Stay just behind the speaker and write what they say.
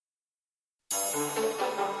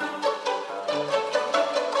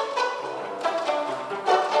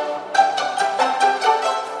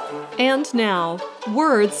And now,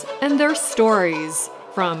 words and their stories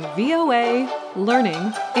from VOA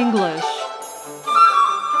Learning English.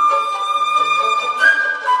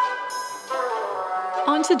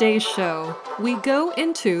 On today's show, we go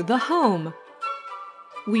into the home.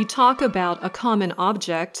 We talk about a common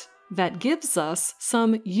object that gives us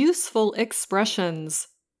some useful expressions.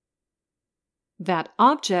 That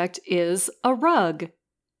object is a rug.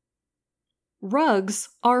 Rugs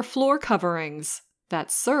are floor coverings that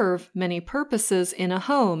serve many purposes in a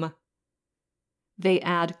home. They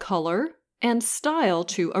add color and style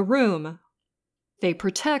to a room. They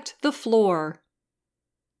protect the floor.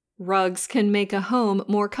 Rugs can make a home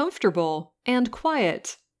more comfortable and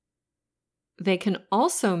quiet. They can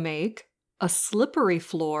also make a slippery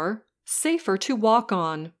floor safer to walk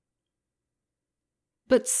on.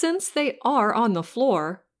 But since they are on the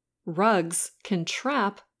floor, rugs can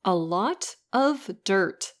trap a lot of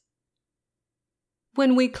dirt.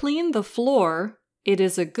 When we clean the floor, it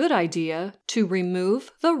is a good idea to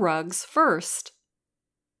remove the rugs first.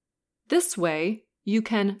 This way, you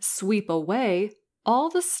can sweep away all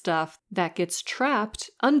the stuff that gets trapped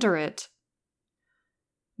under it.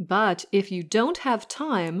 But if you don't have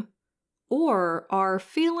time or are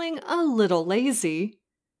feeling a little lazy,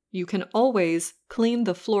 you can always clean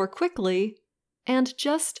the floor quickly and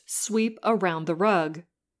just sweep around the rug.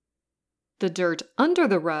 The dirt under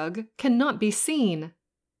the rug cannot be seen.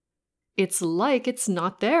 It's like it's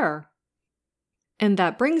not there. And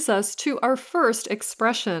that brings us to our first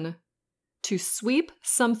expression, to sweep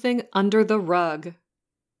something under the rug.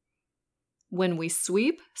 When we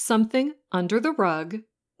sweep something under the rug,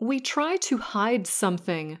 we try to hide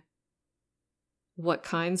something. What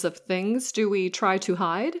kinds of things do we try to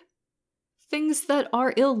hide? Things that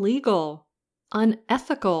are illegal,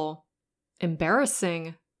 unethical,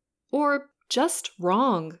 embarrassing, or just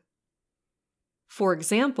wrong. For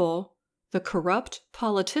example, the corrupt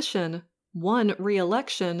politician won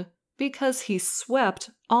re-election because he swept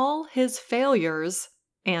all his failures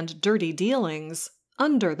and dirty dealings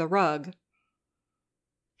under the rug.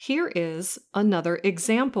 Here is another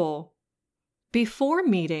example. Before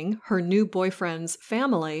meeting her new boyfriend's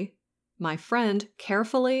family, my friend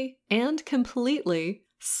carefully and completely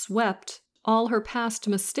swept all her past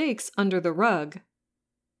mistakes under the rug.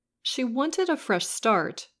 She wanted a fresh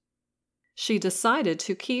start. She decided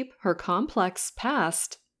to keep her complex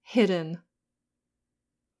past hidden.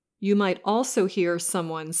 You might also hear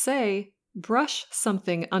someone say, brush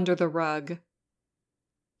something under the rug.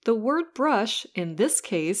 The word brush in this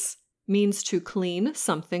case means to clean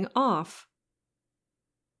something off.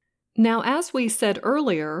 Now, as we said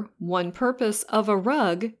earlier, one purpose of a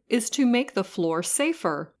rug is to make the floor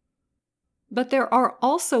safer. But there are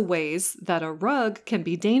also ways that a rug can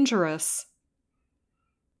be dangerous.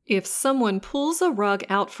 If someone pulls a rug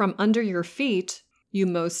out from under your feet, you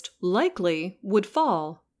most likely would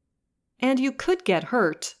fall, and you could get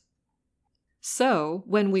hurt. So,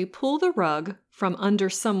 when we pull the rug from under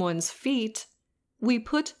someone's feet, we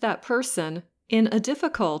put that person in a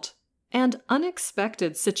difficult and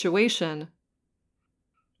unexpected situation.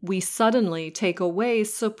 We suddenly take away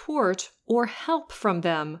support or help from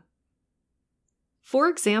them. For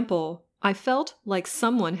example, I felt like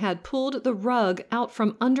someone had pulled the rug out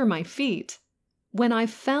from under my feet when I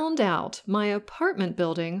found out my apartment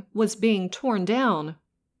building was being torn down.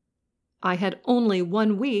 I had only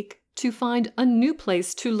 1 week to find a new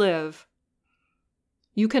place to live.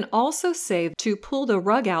 You can also say to pull the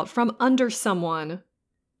rug out from under someone.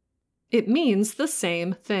 It means the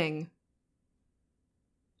same thing.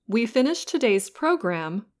 We finish today's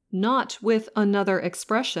program not with another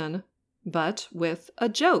expression, but with a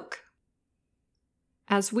joke.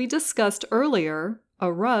 As we discussed earlier,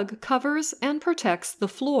 a rug covers and protects the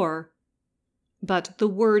floor. But the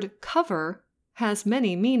word cover has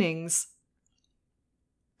many meanings.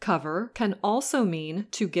 Cover can also mean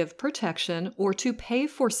to give protection or to pay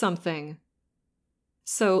for something.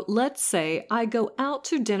 So let's say I go out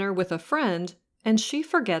to dinner with a friend and she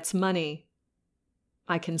forgets money.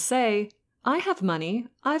 I can say, I have money,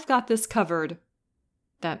 I've got this covered.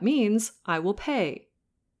 That means I will pay.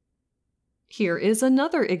 Here is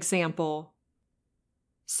another example.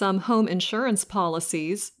 Some home insurance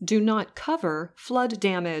policies do not cover flood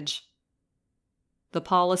damage. The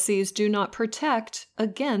policies do not protect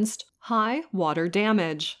against high water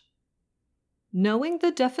damage. Knowing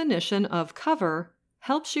the definition of cover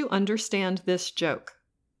helps you understand this joke.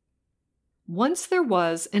 Once there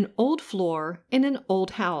was an old floor in an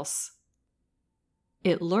old house.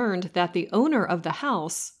 It learned that the owner of the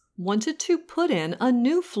house wanted to put in a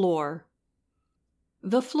new floor.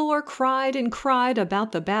 The floor cried and cried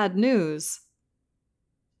about the bad news.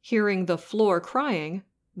 Hearing the floor crying,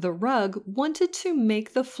 the rug wanted to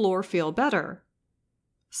make the floor feel better.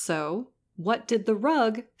 So, what did the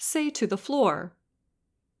rug say to the floor?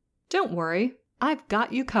 Don't worry, I've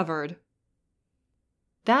got you covered.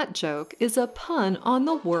 That joke is a pun on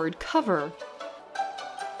the word cover.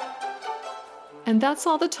 And that's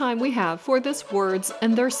all the time we have for this Words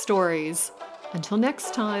and Their Stories. Until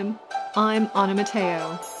next time, I'm Anna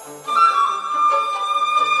Matteo.